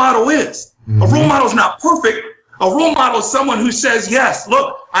what a role model is. Mm-hmm. A role model is not perfect. A role model is someone who says, yes,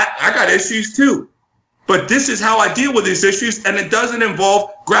 look, I got issues too, but this is how I deal with these issues. And it doesn't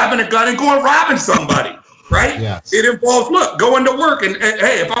involve grabbing a gun and going robbing somebody, right? Yes. It involves, look, going to work and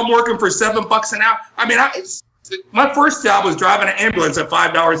hey, if I'm working for $7 an hour, my first job was driving an ambulance at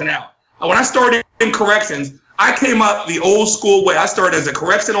 $5 an hour. When I started in corrections, I came up the old school way. I started as a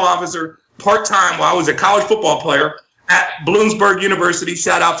correctional officer part-time while I was a college football player at Bloomsburg University.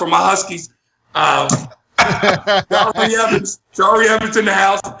 Shout out for my Huskies. Charlie Evans in the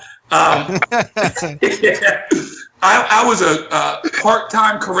house. Yeah. I was a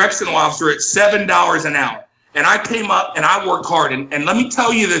part-time correctional officer at $7 an hour. And I came up and I worked hard. And let me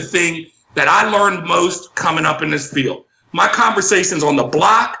tell you the thing that I learned most coming up in this field. My conversations on the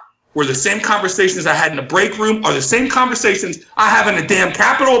block were the same conversations I had in the break room, or the same conversations I have in the damn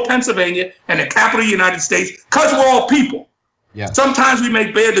capital of Pennsylvania and the capital of the United States, because we're all people. Yeah. Sometimes we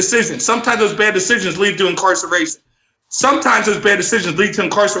make bad decisions. Sometimes those bad decisions lead to incarceration. Sometimes those bad decisions lead to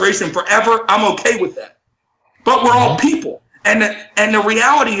incarceration forever. I'm okay with that. But we're all people. And the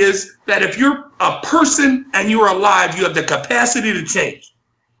reality is that if you're a person and you're alive, you have the capacity to change.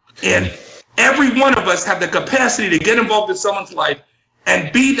 And every one of us have the capacity to get involved in someone's life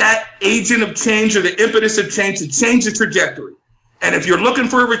and be that agent of change or the impetus of change to change the trajectory. And if you're looking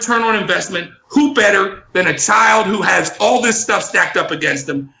for a return on investment, who better than a child who has all this stuff stacked up against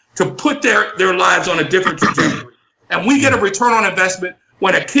them to put their lives on a different trajectory? And we get a return on investment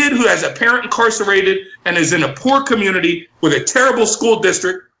when a kid who has a parent incarcerated and is in a poor community with a terrible school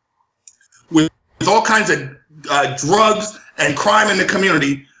district with all kinds of drugs and crime in the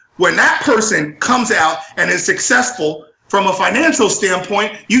community, when that person comes out and is successful from a financial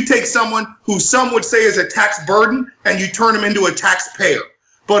standpoint, you take someone who some would say is a tax burden and you turn them into a taxpayer.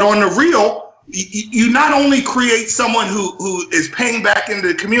 But on the real, you not only create someone who is paying back into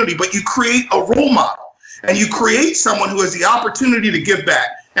the community, but you create a role model and you create someone who has the opportunity to give back.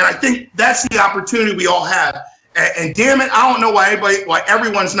 And I think that's the opportunity we all have. And damn it, I don't know why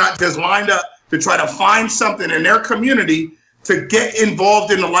everyone's not just lined up to try to find something in their community to get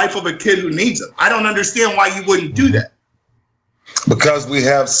involved in the life of a kid who needs them. I don't understand why you wouldn't do that. Because we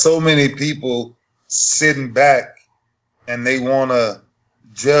have so many people sitting back and they want to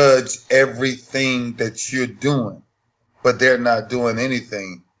judge everything that you're doing, but they're not doing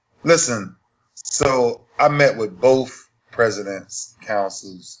anything. Listen, so I met with both presidents'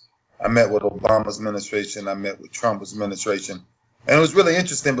 councils. I met with Obama's administration. I met with Trump's administration. And it was really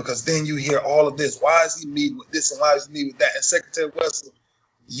interesting because then you hear all of this. Why is he meeting with this and why is he meeting with that? And Secretary Wesley,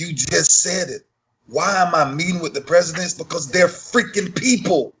 you just said it. Why am I meeting with the presidents? Because they're freaking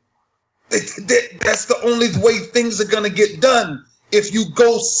people. That's the only way things are going to get done. If you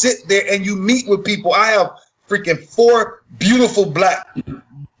go sit there and you meet with people. I have freaking 4 beautiful black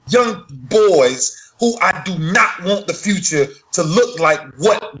young boys who I do not want the future to look like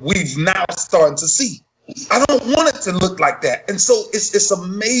what we've now starting to see. I don't want it to look like that. And so it's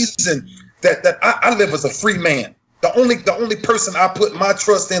amazing that I live as a free man. The only person I put my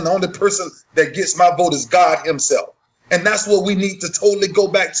trust in, the only person that gets my vote is God himself. And that's what we need to totally go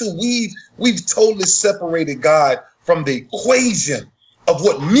back to. We've totally separated God from the equation of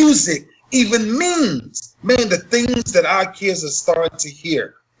what music even means. Man, the things that our kids are starting to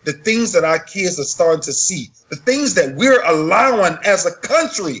hear, the things that our kids are starting to see, the things that we're allowing as a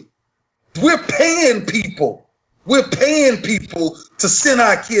country, we're paying people. We're paying people to send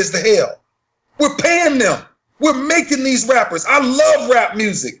our kids to hell. We're paying them. We're making these rappers. I love rap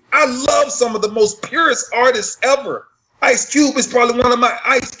music. I love some of the most purest artists ever. Ice Cube is probably one of my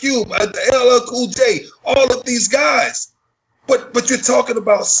Ice Cube, LL Cool J, all of these guys. But you're talking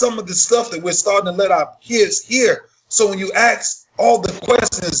about some of the stuff that we're starting to let our kids hear. So when you ask all the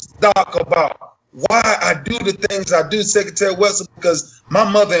questions, Doc, about why I do the things I do, Secretary Wetzel, because my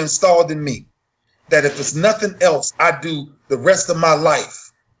mother installed in me that if it's nothing else, I do the rest of my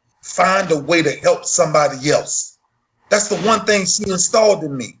life, find a way to help somebody else. That's the one thing she installed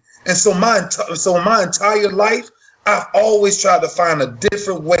in me. And so my entire life, I've always tried to find a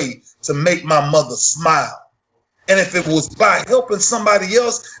different way to make my mother smile. And if it was by helping somebody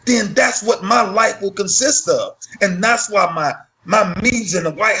else, then that's what my life will consist of. And that's why my meetings in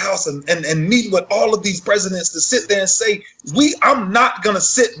the White House and meeting with all of these presidents to sit there and say, I'm not going to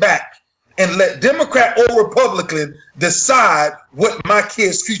sit back and let Democrat or Republican decide what my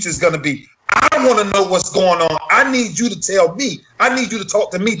kid's future is going to be. I want to know what's going on. I need you to tell me. I need you to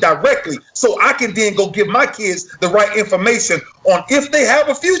talk to me directly so I can then go give my kids the right information on if they have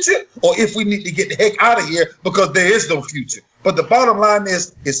a future or if we need to get the heck out of here because there is no future. But the bottom line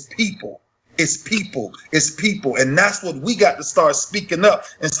is, it's people. It's people. It's people. And that's what we got to start speaking up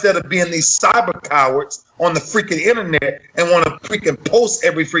instead of being these cyber cowards on the freaking internet and want to freaking post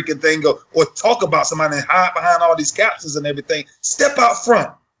every freaking thing or talk about somebody and hide behind all these captions and everything. Step out front.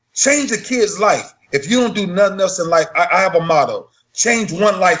 Change a kid's life. If you don't do nothing else in life, I have a motto. Change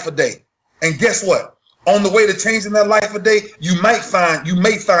one life a day. And guess what? On the way to changing that life a day, you may find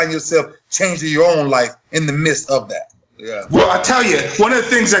yourself changing your own life in the midst of that. Yeah. Well, I tell you, one of the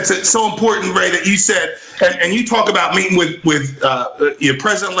things that's so important, Ray, that you said, and you talk about meeting with your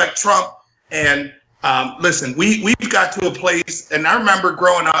President-elect Trump, and listen, we've got to a place, and I remember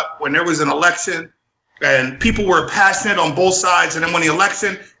growing up when there was an election, and people were passionate on both sides, and then when the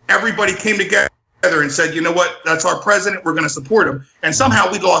election, everybody came together and said, you know what, that's our president, we're going to support him, and somehow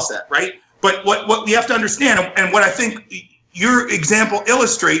we lost that, right? But what we have to understand, and what I think your example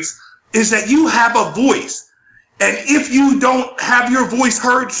illustrates, is that you have a voice. And if you don't have your voice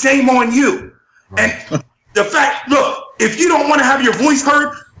heard, shame on you. And the fact, look, if you don't want to have your voice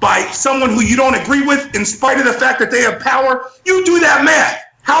heard by someone who you don't agree with, in spite of the fact that they have power, you do that math.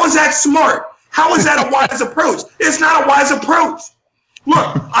 How is that smart? How is that a wise approach? It's not a wise approach.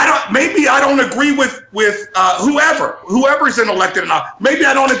 Look, maybe I don't agree with whoever's in elected or not. Maybe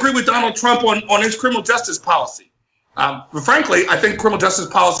I don't agree with Donald Trump on his criminal justice policy. But frankly, I think criminal justice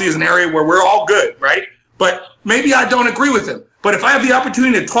policy is an area where we're all good, right? But maybe I don't agree with him. But if I have the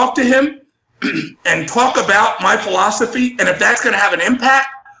opportunity to talk to him and talk about my philosophy, and if that's going to have an impact,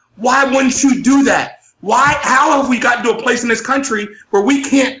 why wouldn't you do that? How have we gotten to a place in this country where we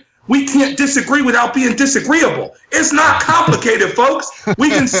can't disagree without being disagreeable? It's not complicated, folks. We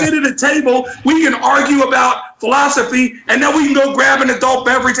can sit at a table, we can argue about philosophy, and then we can go grab an adult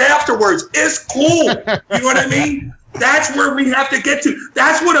beverage afterwards. It's cool. You know what I mean? That's where we have to get to.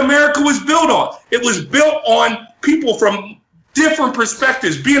 That's what America was built on. It was built on people from different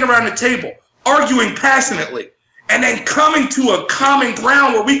perspectives being around the table, arguing passionately, and then coming to a common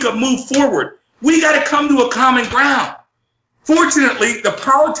ground where we could move forward. We got to come to a common ground. Fortunately, the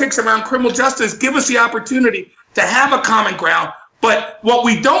politics around criminal justice give us the opportunity to have a common ground. But what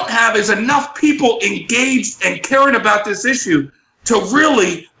we don't have is enough people engaged and caring about this issue to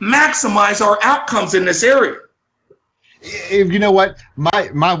really maximize our outcomes in this area. You know what?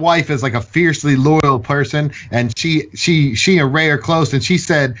 My wife is like a fiercely loyal person, and she and Ray are close. And she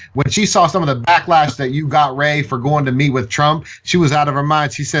said when she saw some of the backlash that you got, Ray, for going to meet with Trump, she was out of her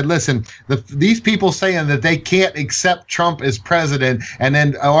mind. She said, "Listen, these people saying that they can't accept Trump as president, and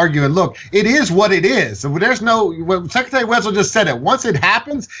then arguing, look, it is what it is. So there's no." Secretary Wetzel just said it. Once it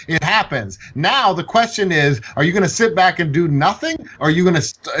happens, it happens. Now the question is, are you going to sit back and do nothing, or are you going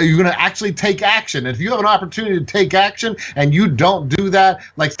to actually take action? And if you have an opportunity to take action, and you don't do that,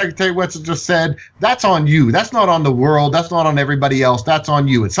 like Secretary Wetzel just said, that's on you. That's not on the world. That's not on everybody else. That's on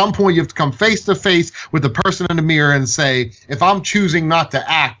you. At some point, you have to come face to face with the person in the mirror and say, if I'm choosing not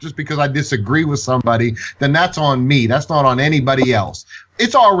to act just because I disagree with somebody, then that's on me. That's not on anybody else.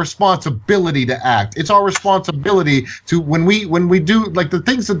 It's our responsibility to act. It's our responsibility to, when we do like the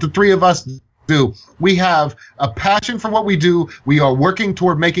things that the three of us do, we have a passion for what we do. We are working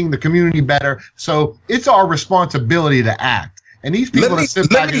toward making the community better. So it's our responsibility to act. And these people that sit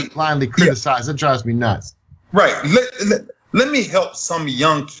back and blindly criticize, it drives me nuts. Right. Let me help some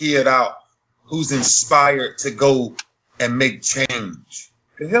young kid out who's inspired to go and make change.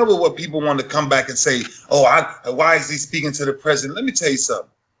 The hell with what people want to come back and say, why is he speaking to the president? Let me tell you something.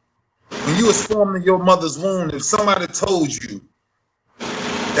 When you was formed in your mother's womb, if somebody told you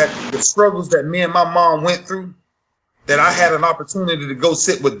that the struggles that me and my mom went through, that I had an opportunity to go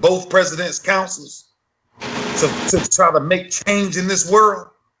sit with both presidents' councils to try to make change in this world,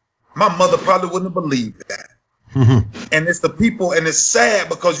 my mother probably wouldn't have believed that. And it's the people, and it's sad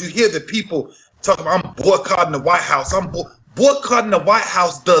because you hear the people talking about, I'm boycotting the White House. Boycotting the White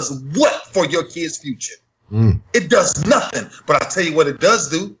House does what for your kid's future? It does nothing. But I tell you what it does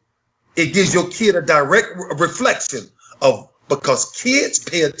do. It gives your kid a direct reflection of, because kids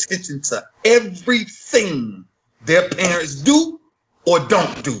pay attention to everything their parents do or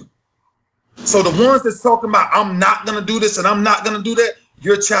don't do. So the ones that's talking about, I'm not going to do this and I'm not going to do that,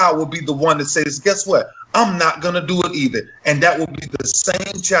 your child will be the one that says, guess what? I'm not going to do it either. And that will be the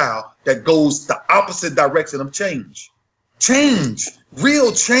same child that goes the opposite direction of change. Change,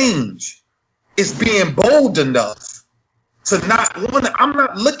 real change, is being bold enough to not want to. I'm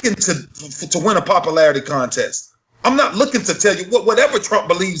not looking to win a popularity contest. I'm not looking to tell you whatever Trump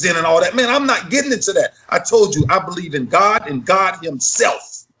believes in and all that. Man, I'm not getting into that. I told you I believe in God and God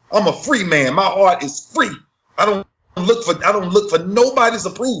himself. I'm a free man. My heart is free. I don't look for nobody's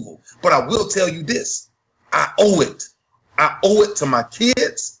approval. But I will tell you this. I owe it. I owe it to my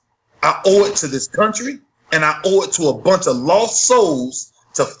kids. I owe it to this country. And I owe it to a bunch of lost souls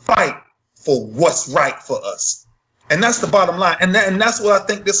to fight for what's right for us. And that's the bottom line. And that's what I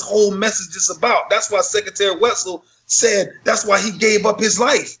think this whole message is about. That's why Secretary Wetzel said that's why he gave up his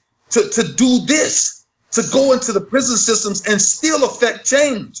life to do this, to go into the prison systems and still affect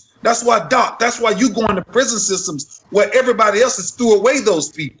change. That's why, Doc, that's why you go into prison systems where everybody else has threw away those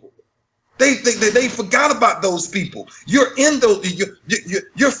people. They forgot about those people. You're in those,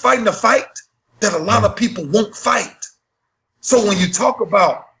 you're fighting a fight that a lot of people won't fight. So when you talk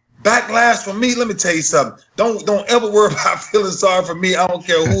about backlash from me, let me tell you something. Don't ever worry about feeling sorry for me. I don't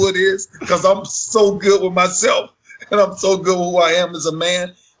care who it is, because I'm so good with myself and I'm so good with who I am as a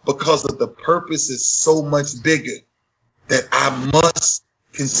man, because of the purpose is so much bigger that I must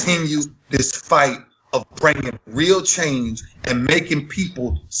continue this fight of bringing real change and making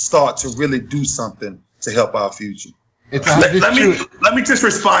people start to really do something to help our future. Let me just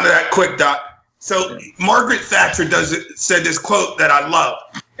respond to that quick, Doc. So Margaret Thatcher said this quote that I love,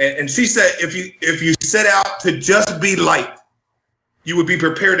 and she said, if you set out to just be light, you would be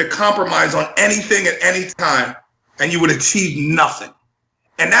prepared to compromise on anything at any time, and you would achieve nothing.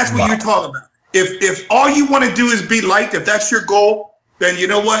 And that's what you're talking about. If all you want to do is be light, if that's your goal, then you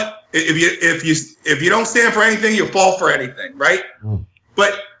know what? If you don't stand for anything, you'll fall for anything, right?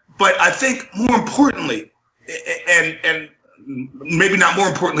 But I think more importantly, and maybe not more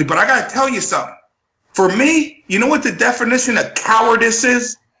importantly, but I got to tell you something. For me, you know what the definition of cowardice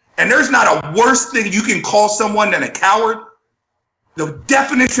is? And there's not a worse thing you can call someone than a coward. The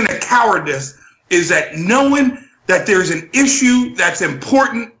definition of cowardice is that knowing that there's an issue that's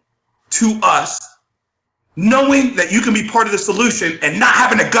important to us, knowing that you can be part of the solution and not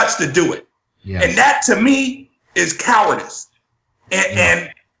having the guts to do it. Yes. And that to me is cowardice.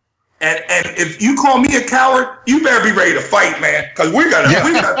 And if you call me a coward, you better be ready to fight, man, because we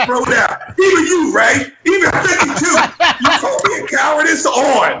gotta throw down. Even you, Ray, even 52, you call me a coward, it's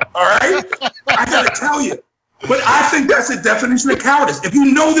on, all right? I gotta tell you. But I think that's the definition of cowardice. If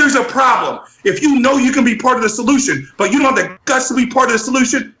you know there's a problem, if you know you can be part of the solution, but you don't have the guts to be part of the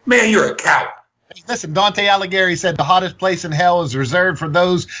solution, man, you're a coward. Listen, Dante Alighieri said the hottest place in hell is reserved for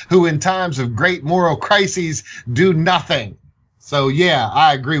those who in times of great moral crises do nothing. So, yeah,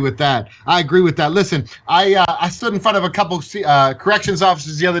 I agree with that. Listen, I stood in front of a couple corrections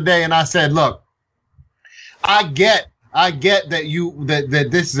officers the other day, and I said, look, I get that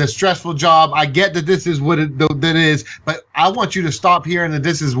this is a stressful job. I get that this is what that is, but I want you to stop hearing that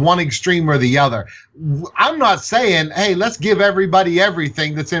this is one extreme or the other. I'm not saying, hey, let's give everybody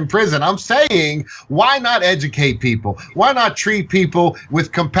everything that's in prison. I'm saying, why not educate people? Why not treat people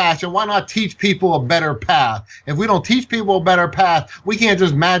with compassion? Why not teach people a better path? If we don't teach people a better path, we can't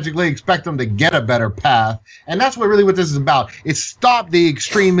just magically expect them to get a better path. And that's what this is about. It's stop the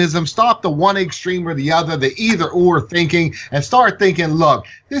extremism, stop the one extreme or the other, the either or thinking, and start thinking, look,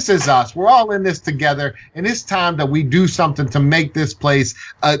 this is us. We're all in this together, and it's time that we do something to make this place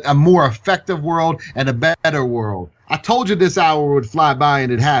a more effective world and a better world. I told you this hour would fly by,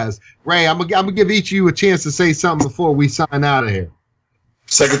 and it has. Ray, I'm gonna give each of you a chance to say something before we sign out of here.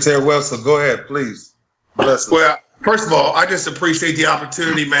 Secretary Wetzel, go ahead, please. Bless us. Well, first of all, I just appreciate the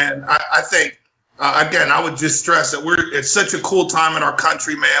opportunity, man. I think again, I would just stress that it's such a cool time in our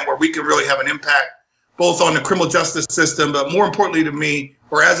country, man, where we can really have an impact both on the criminal justice system, but more importantly to me,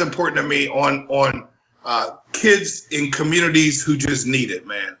 or as important to me, on kids in communities who just need it,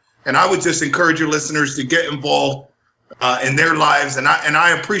 man. And I would just encourage your listeners to get involved in their lives. And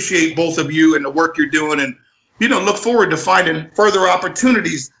I appreciate both of you and the work you're doing, and look forward to finding further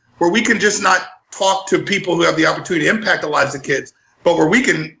opportunities where we can just not talk to people who have the opportunity to impact the lives of kids, but where we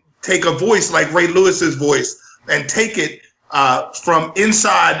can take a voice like Ray Lewis's voice and take it from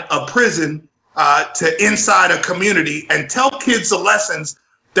inside a prison to inside a community and tell kids the lessons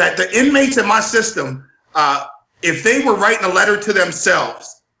that the inmates in my system, if they were writing a letter to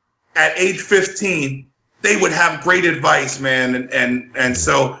themselves at age 15, they would have great advice, man. And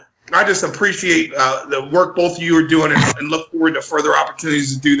so I just appreciate the work both of you are doing and look forward to further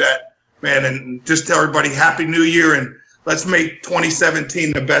opportunities to do that. Man, and just tell everybody Happy New Year, and let's make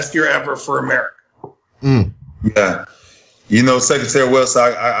 2017 the best year ever for America. Yeah. Secretary Wells,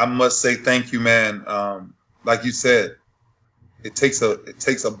 I must say thank you, man. Like you said, it takes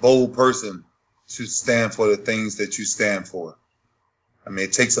a bold person to stand for the things that you stand for. I mean,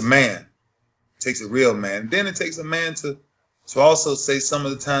 it takes a man. It takes a real man. Then it takes a man to also say some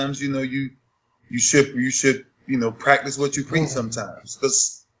of the times, you should practice what you preach sometimes.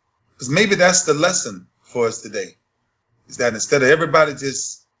 Because maybe that's the lesson for us today, is that instead of everybody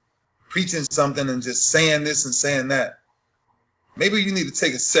just preaching something and just saying this and saying that, maybe you need to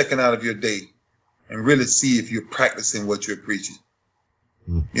take a second out of your day and really see if you're practicing what you're preaching.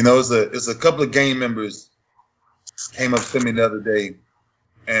 It's a couple of gang members came up to me the other day,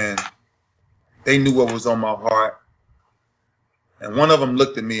 and they knew what was on my heart. And one of them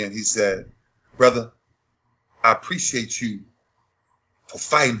looked at me and he said, "Brother, I appreciate you for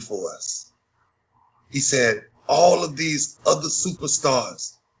fighting for us." He said, "All of these other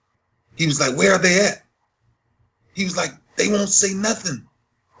superstars," he was like, "where are they at?" He was like, "They won't say nothing.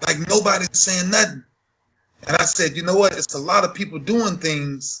 Like nobody's saying nothing." And I said, "You know what? It's a lot of people doing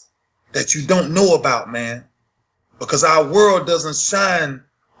things that you don't know about, man, because our world doesn't shine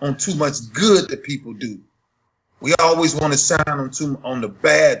on too much good that people do. We always want to shine on the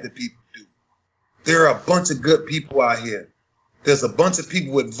bad that people do. There are a bunch of good people out here. There's a bunch of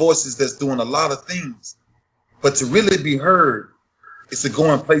people with voices that's doing a lot of things. But to really be heard is to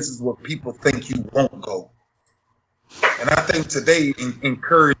go in places where people think you won't go." And I think today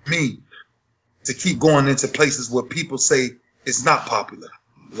encouraged me to keep going into places where people say it's not popular.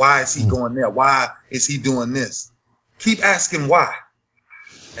 Why is he going there? Why is he doing this? Keep asking why.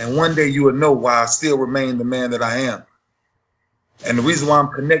 And one day you will know why I still remain the man that I am. And the reason why I'm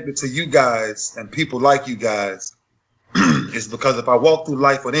connected to you guys and people like you guys is because if I walk through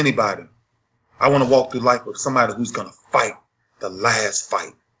life with anybody, I want to walk through life with somebody who's going to fight the last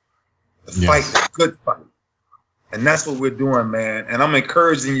fight, fight the good fight. And that's what we're doing, man. And I'm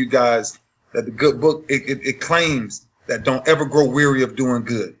encouraging you guys that the good book, it claims that don't ever grow weary of doing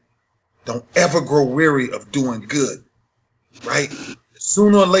good. Don't ever grow weary of doing good, right?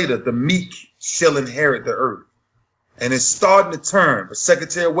 Sooner or later, the meek shall inherit the earth. And it's starting to turn. But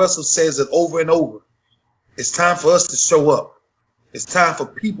Secretary Wessel says it over and over. It's time for us to show up. It's time for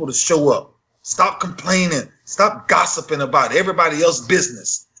people to show up. Stop complaining. Stop gossiping about everybody else's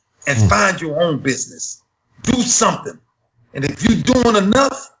business and find your own business. Do something. And if you're doing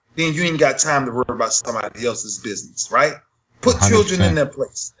enough, then you ain't got time to worry about somebody else's business, right? Put 100%. Children in their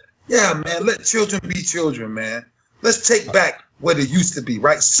place. Yeah, man, let children be children, man. Let's take back what it used to be,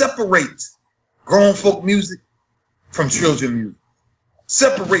 right? Separate grown folk music from children music.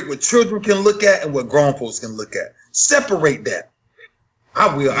 Separate what children can look at and what grown folks can look at. Separate that.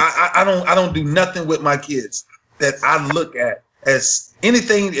 I will. I don't do nothing with my kids that I look at as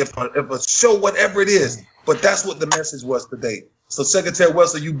anything, if a show, whatever it is. But that's what the message was today. So Secretary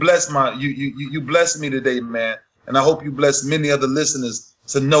Wessel, you blessed you blessed me today, man. And I hope you bless many other listeners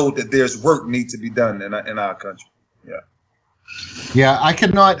to know that there's work need to be done in our country. Yeah. Yeah, I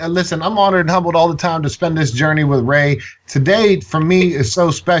cannot listen. I'm honored and humbled all the time to spend this journey with Ray. Today, for me, is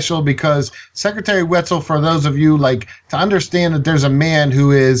so special because Secretary Wetzel, for those of you to understand that there's a man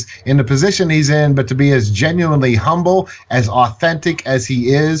who is in the position he's in, but to be as genuinely humble, as authentic as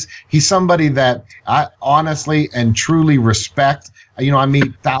he is, he's somebody that I honestly and truly respect. I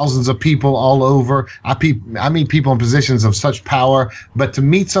meet thousands of people all over. I meet people in positions of such power, but to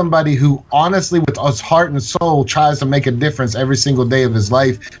meet somebody who honestly, with his heart and soul, tries to make a difference every single day of his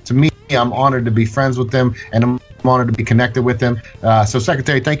life, to me, I'm honored to be friends with him, and I'm honored to be connected with him. So,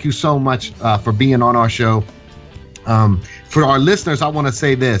 Secretary, thank you so much for being on our show. For our listeners, I want to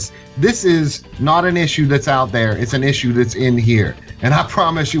say this. This is not an issue that's out there. It's an issue that's in here. And I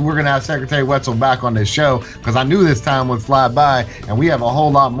promise you, we're going to have Secretary Wetzel back on this show because I knew this time would fly by, and we have a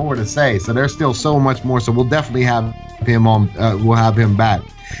whole lot more to say. So there's still so much more. So we'll definitely have him on. We'll have him back.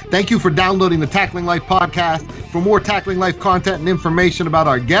 Thank you for downloading the Tackling Life podcast. For more Tackling Life content and information about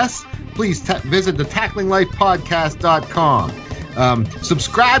our guests, please visit the TacklingLifePodcast.com.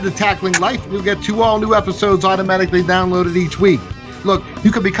 Subscribe to Tackling Life, and you'll get 2 all-new episodes automatically downloaded each week. Look,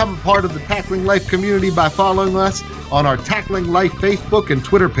 you can become a part of the Tackling Life community by following us on our Tackling Life Facebook and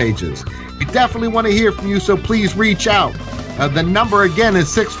Twitter pages. We definitely want to hear from you, so please reach out. The number again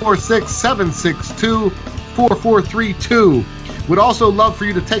is 646-762-4432. We'd also love for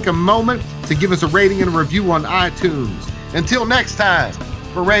you to take a moment to give us a rating and a review on iTunes. Until next time,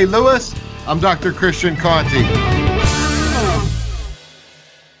 for Ray Lewis, I'm Dr. Christian Conti.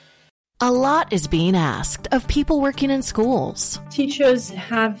 A lot is being asked of people working in schools. Teachers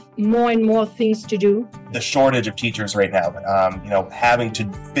have more and more things to do. The shortage of teachers right now, having to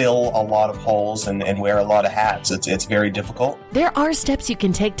fill a lot of holes and wear a lot of hats, it's very difficult. There are steps you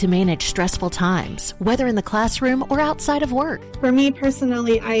can take to manage stressful times, whether in the classroom or outside of work. For me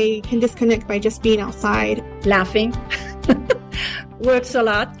personally, I can disconnect by just being outside. Laughing works a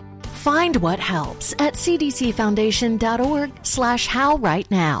lot. Find what helps at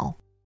cdcfoundation.org/howrightnow.